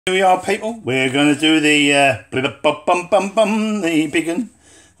Here we are, people. We're going to do the the big one,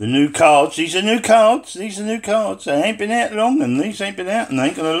 the new cards. These are new cards. These are new cards. They ain't been out long, and these ain't been out, and they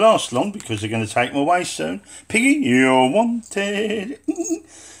ain't going to last long because they're going to take them away soon. Piggy, you're wanted.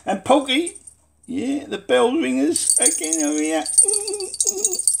 And Poggy, yeah, the bell ringers again over here.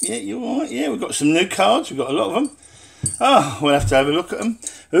 Yeah, you're all right. Yeah, we've got some new cards. We've got a lot of them. Oh, we'll have to have a look at them.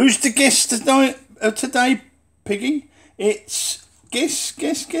 Who's the guest today, Piggy? It's... Guess,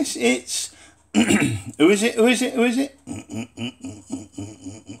 it's... Who is it?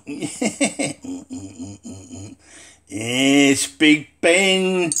 It's Big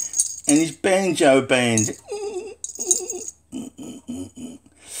Ben and his banjo band.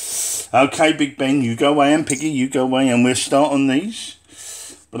 Okay, Big Ben, you go away, and Piggy, you go away, and we'll start on these.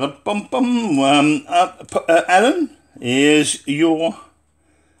 Alan, here's your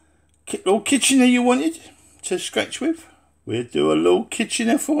little Kitchener you wanted to scratch with. We'll do a little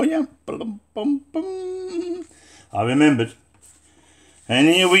Kitchener for you. I remembered. And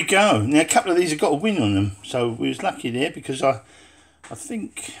here we go. Now, a couple of these have got a win on them. So we was lucky there because I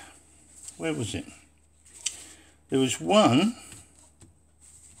think... Where was it? There was one.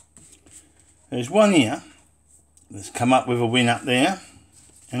 There's one here that's come up with a win up there.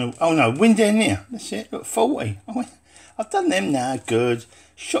 And oh no, win down here. That's it. Look, 40. I've done them now. Good.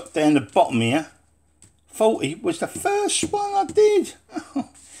 Shot down the bottom here. 40 was the first one I did. Oh,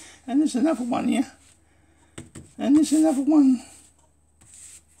 and there's another one here. And there's another one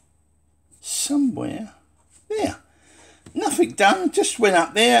somewhere. There. Nothing done. Just went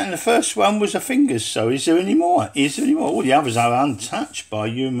up there and the first one was a fingers. So is there any more? Is there any more? All the others are untouched by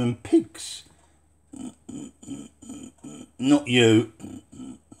human pigs. Not you.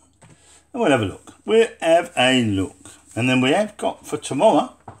 And we'll have a look. We'll have a look. And then we have got for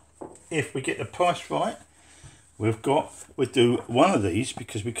tomorrow, if we get the price right, we'll do one of these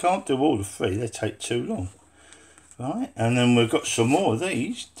because we can't do all the three, they take too long. Right, and then we've got some more of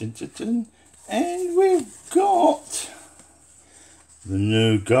these. And we've got the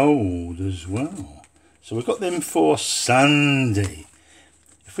new gold as well. So we've got them for Sunday.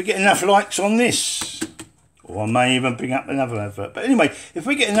 If we get enough likes on this, or I may even bring up another advert. But anyway, if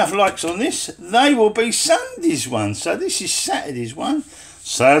we get enough likes on this, they will be Sunday's one. So this is Saturday's one.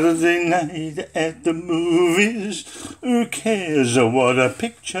 Saturday night at the movies. Who cares what a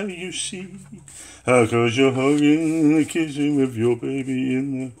picture you see? Cause you're hugging and kissing with your baby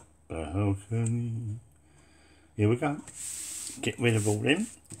in the balcony. Here we go. Get rid of all them.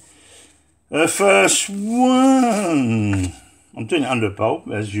 The first one. I'm doing it under a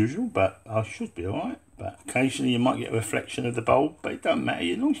bulb as usual, but I should be alright. But occasionally you might get a reflection of the bulb, but it doesn't matter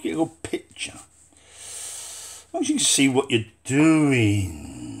as long as you get a good picture. As long as you can see what you're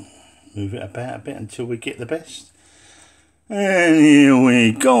doing. Move it about a bit until we get the best. And here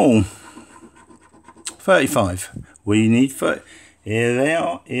we go. 35. We need 30. Here they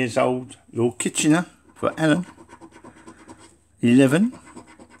are. Here's old Lord Kitchener for Alan. 11.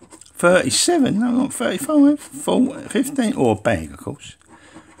 37. No, not 35. 4, 15. Or a bag, of course.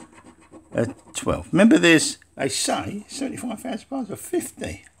 12. Remember, there's, they say, 75,000 pounds for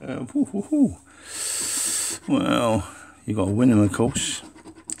 50. Well, you got to win them, of course.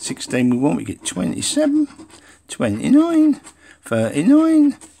 16 we want. We get 27, 29,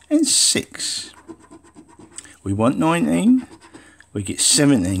 39, and 6. We want 19. We get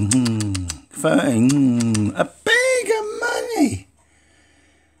 17. 13. A bag of money.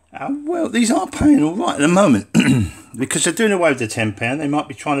 Well, these are paying all right at the moment. Because they're doing away with the £10, they might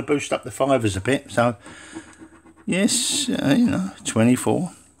be trying to boost up the fivers a bit. So, yes, you know,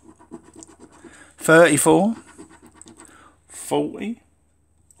 24, 34, 40.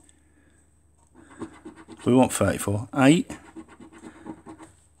 We want 34. 8,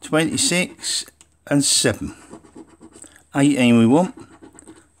 26, and 7. 18 we want.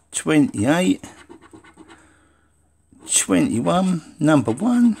 28, 21, number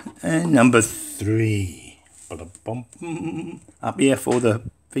 1, and number 3. Up here for the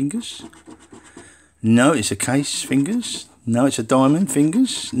fingers. No, it's a case, fingers. No, it's a diamond,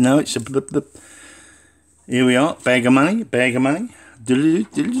 fingers. No, it's a blip, blip. Here we are, bag of money, bag of money.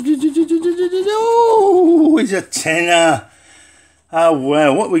 Oh, it's a tenner. Oh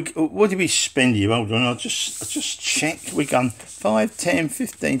wow, what did we spend here? Hold on, I'll just check. We gone 5, 10,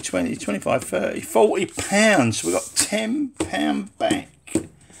 15, 20, 25, 30, 40 pounds. We got £10 back.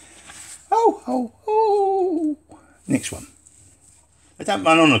 Oh. Next one. They don't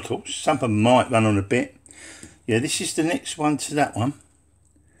run on, of course. Some of them might run on a bit. Yeah, this is the next one to that one.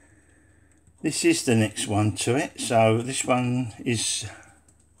 This is the next one to it. So this one is...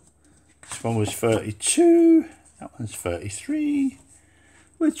 This one was 32. That one's 33.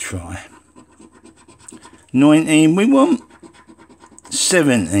 We'll try. 19 we want.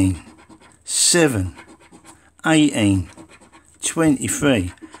 17. 7. 18.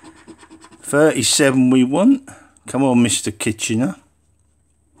 23. 37 we want. Come on, Mr. Kitchener.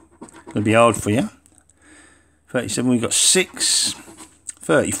 Gonna be hard for you. 37 we got 6.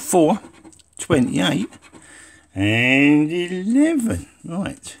 34. 28. And 11.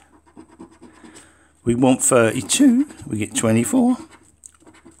 Right. We want 32. We get 24.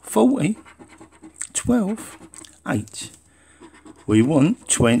 40. 12. 8. We want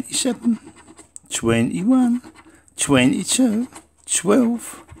 27. 21. 22.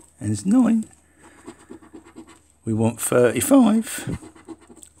 12. And 9. We want 35.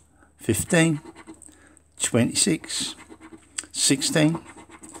 15. 26. 16.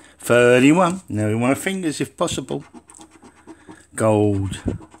 31. Now we want our fingers if possible. Gold.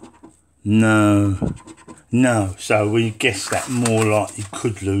 No. No. So we guess that more likely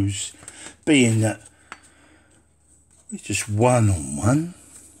could lose, being that it's just 1 on 1.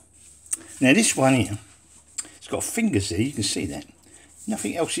 Now this one here, it's got fingers there, you can see that.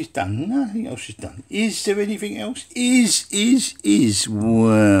 Nothing else is done. Nothing else is done. Is there anything else? Is.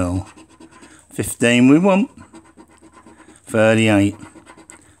 Well, 15 we want. 38.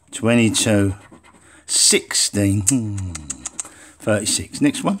 22. 16. 36.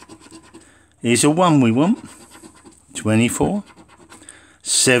 Next one. Here's a 1 we want. 24.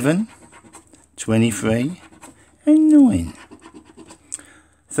 7. 23. And 9.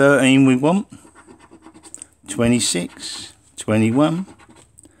 13 we want. 26. 21.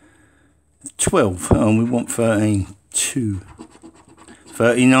 12. Oh, we want 13. 2.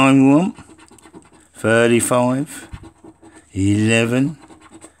 39 we want. 35. 11.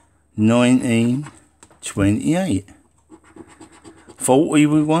 19. 28. 40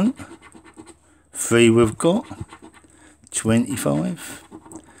 we want. 3 we've got. 25.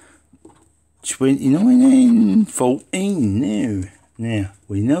 29 and 14. Now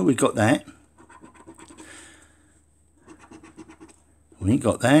we know we got that. We ain't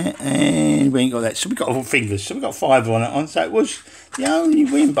got that, and we ain't got that. So we got all fingers. So we got 5 on that one. So it was the only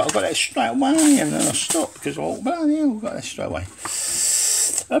win, but I got that straight away, and then I stopped because I thought, well, yeah, we got that straight away.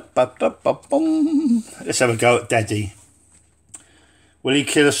 Let's have a go at Daddy. Will he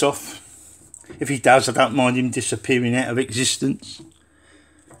kill us off? If he does, I don't mind him disappearing out of existence.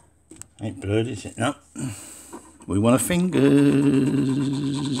 Ain't blurred, is it? No. We want a fingers.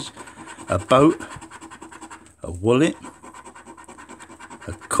 A boat. A wallet.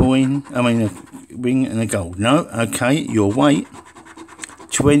 A coin. I mean, a ring and a gold. No. Okay. Your weight.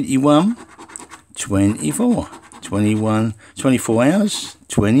 21. 24. 21. 24 hours.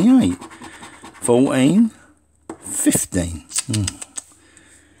 28. 14. 15.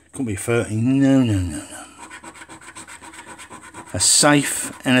 Could be 13. No. A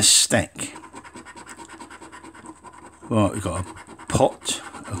safe and a stack. Right, we've got a pot,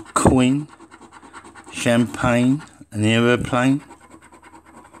 a coin, champagne, an aeroplane.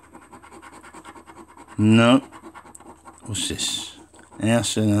 No. What's this? A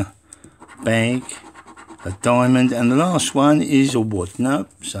house and a bag, a diamond, and the last one is a wood. No.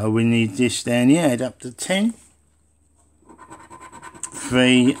 So we need this down here. Add up to 10.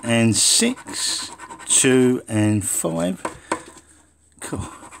 3 and 6. 2 and 5.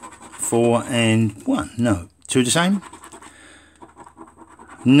 4 and 1. No. 2 the same.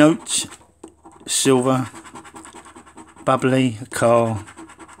 Note. Silver. Bubbly. A car.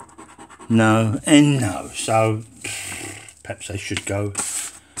 No. And no. So perhaps they should go.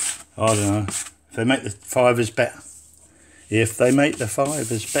 I don't know. If they make the 5s better. If they make the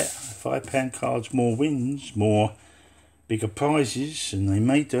 5s better. £5 cards, more wins, more bigger prizes, and they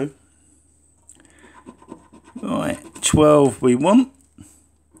may do. Right. 12 we want.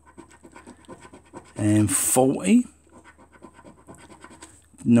 And 40,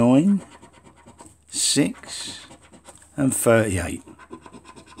 9, 6, and 38.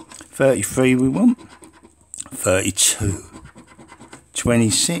 33 we want. 32,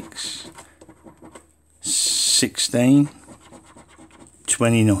 26, 16,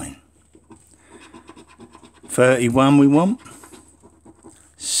 29. 31 we want.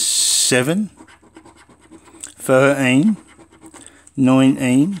 7, 13,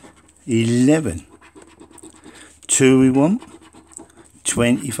 19, 11. 2 we want.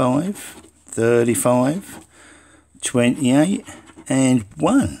 25, 35, 28, and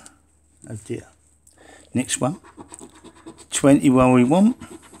 1. Oh dear. Next one. 21 we want.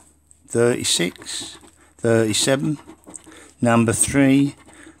 36, 37, number 3,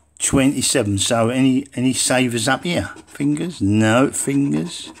 27. So any savers up here? Fingers? No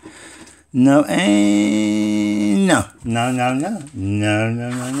fingers. No, and no. No.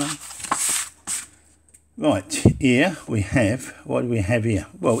 Right, here we have, what do we have here?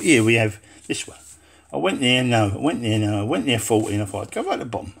 Well, here we have this one. I went there, no. I went there, no. I went there 40, and I thought I'd go right at the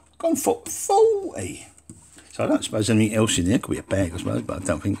bottom. Gone for 40. So I don't suppose anything else in there. Could be a bag, I suppose, but I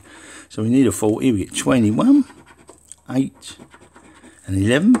don't think. So we need a 40. We get 21, 8, and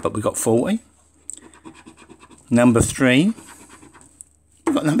 11, but we got 40. Number 3.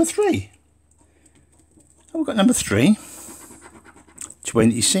 We've got number 3. Oh, we've got number 3.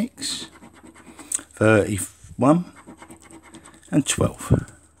 26, 31, and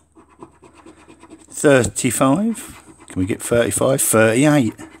 12. 35. Can we get 35?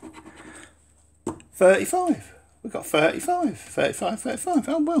 38. 35. We've got 35. 35.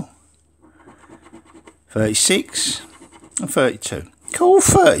 Oh, well. 36 and 32. Cool,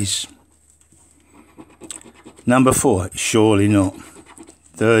 30s. Number 4. Surely not.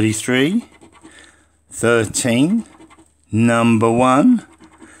 33. 13. Number 1.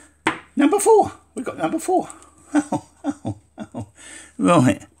 Number 4. We've got number 4. Oh.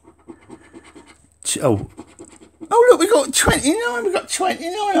 Right. Oh, look, we got 29. We got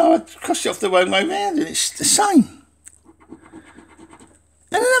 29. Oh, I crossed it off the wrong way round, and it's the same.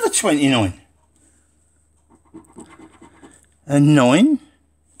 And another 29. And 9.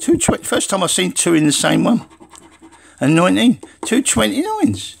 First time I've seen 2 in the same one. And 19. 2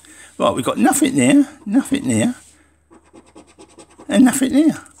 29s. Right, we've got nothing there, and nothing there.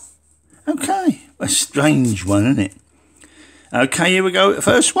 Okay, a strange one, isn't it? Okay, here we go. The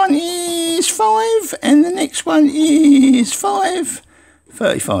first one is 5, and the next one is 5.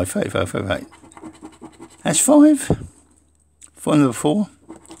 35, 38. That's 5. For number 4.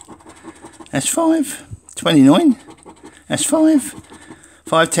 That's 5. 29. That's 5.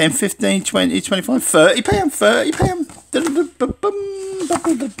 5, 10, 15, 20, 25, 30 pound.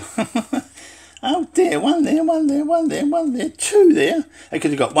 Oh dear, one there, 2 there. They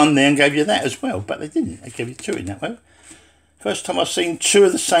could have got 1 there and gave you that as well, but they didn't. They gave you 2 in that way. First time I've seen 2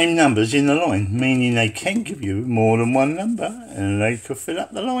 of the same numbers in the line, meaning they can give you more than 1 number, and they could fill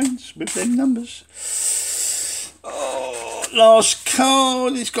up the lines with them numbers. Oh, last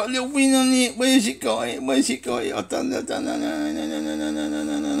card. It's got a little win on it. Where's it got it? I don't know.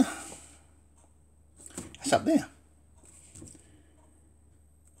 No. That's up there.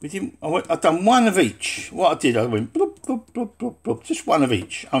 I've done 1 of each. What I did, I went blub, just 1 of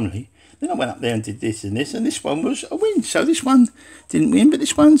each only. Then I went up there and did this, and this one was a win. So this one didn't win, but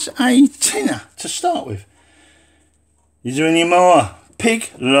this one's a tenner to start with. Is there any more?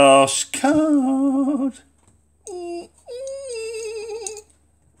 Pig, last card.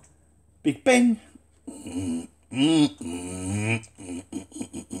 Big Ben.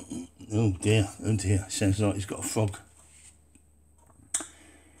 Oh dear. Sounds like he's got a frog.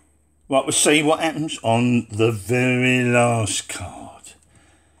 Right, we'll see what happens on the very last card.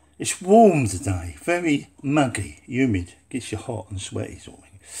 It's warm today, very muggy, humid, gets you hot and sweaty sort of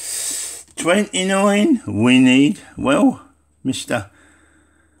thing. 29, we need, well, Mr.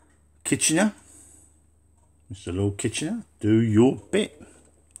 Kitchener, Mr. Lord Kitchener, do your bit.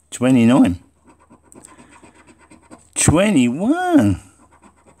 29. 21.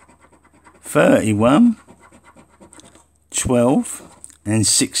 31. 12. And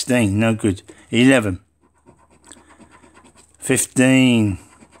 16, no good. 11. 15.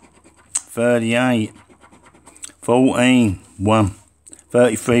 38. 14. 1.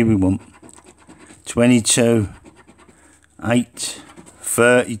 33 we want. 22. 8.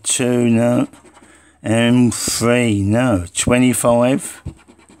 32, no. And 3, no. 25.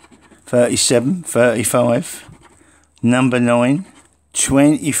 37. 35. Number 9.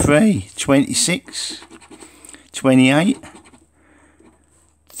 23. 26. 28.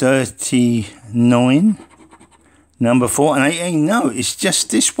 39, number 4 and 18. No, it's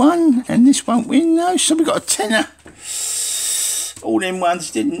just this one, and this won't win. No, so we got a tenner. All them ones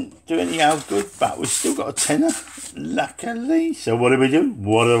didn't do any good, but we still got a tenner, luckily. So what did we do?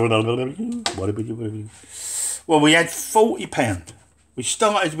 What did we do? Well, we had £40. We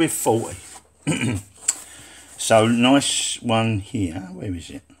started with 40. So nice one here. Where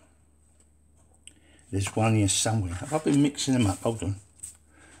is it? There's one here somewhere. Have I been mixing them up? Hold on.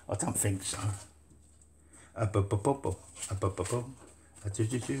 I don't think so.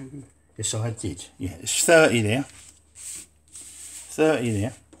 Yes, I did. Yeah, it's 30 there. 30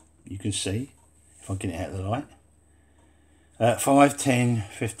 there. You can see if I get it out of the light. 5, 10,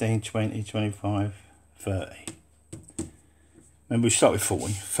 15, 20, 25, 30. Remember we start with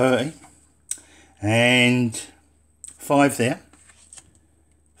 40. 30. And 5 there.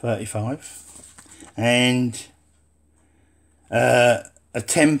 35. And a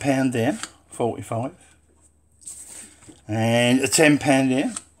 £10 there, 45. And a £10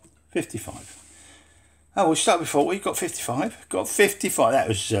 there, 55. Oh, we'll start with 40, got 55. Got 55, that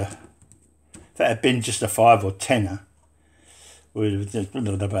was, if that had been just a 5 or 10er, we'd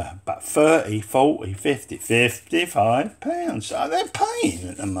have about 30, 40, 50, 55 pounds. So they're paying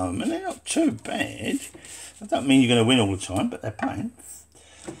at the moment, they're not too bad. I don't mean you're going to win all the time, but they're paying.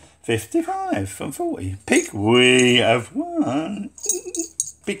 55 from 40. Pick, we have won.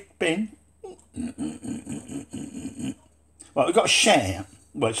 Big Ben. Right, we've got a shout out.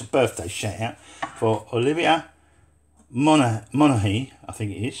 Well, it's a birthday shout out for Olivia Monaghy, I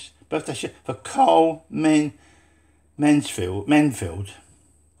think it is. Birthday shout for Cole Manfield.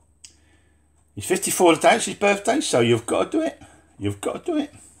 He's 54 today, it's his birthday, so you've got to do it. You've got to do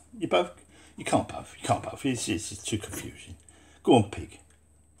it. You can't both. You can't both. It's too confusing. Go on, Pig.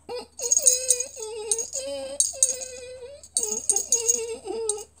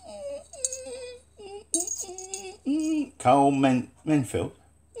 Cole Manfield.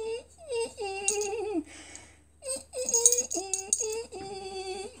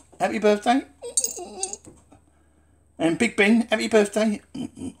 Happy birthday. And Big Ben, happy birthday.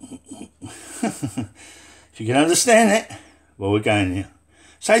 If you can understand it, well, we're going here.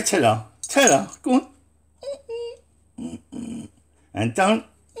 Say tell her, go on. And don't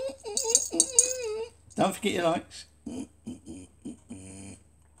forget your likes.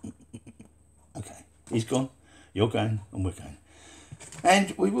 Okay, he's gone, you're going, and we're going.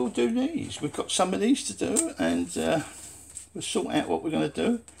 And we will do these. We've got some of these to do, and we'll sort out what we're going to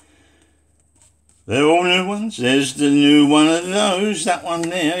do. They're all new ones. There's the new one of those. That one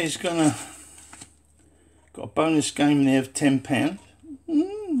there is got a bonus game there of £10.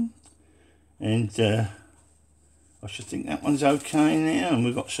 And I should think that one's okay now. And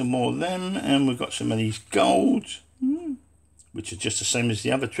we've got some more of them, and we've got some of these golds, which are just the same as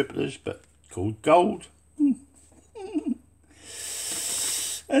the other triplers, but called gold.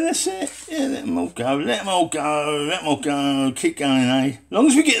 And that's it. Yeah, let them all go. Let them all go. Let them all go. Keep going, eh? As long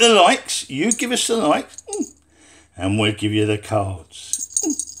as we get the likes, you give us the likes, and we'll give you the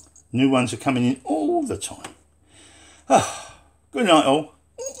cards. New ones are coming in all the time. Good night, all.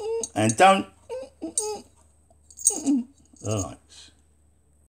 And don't the like.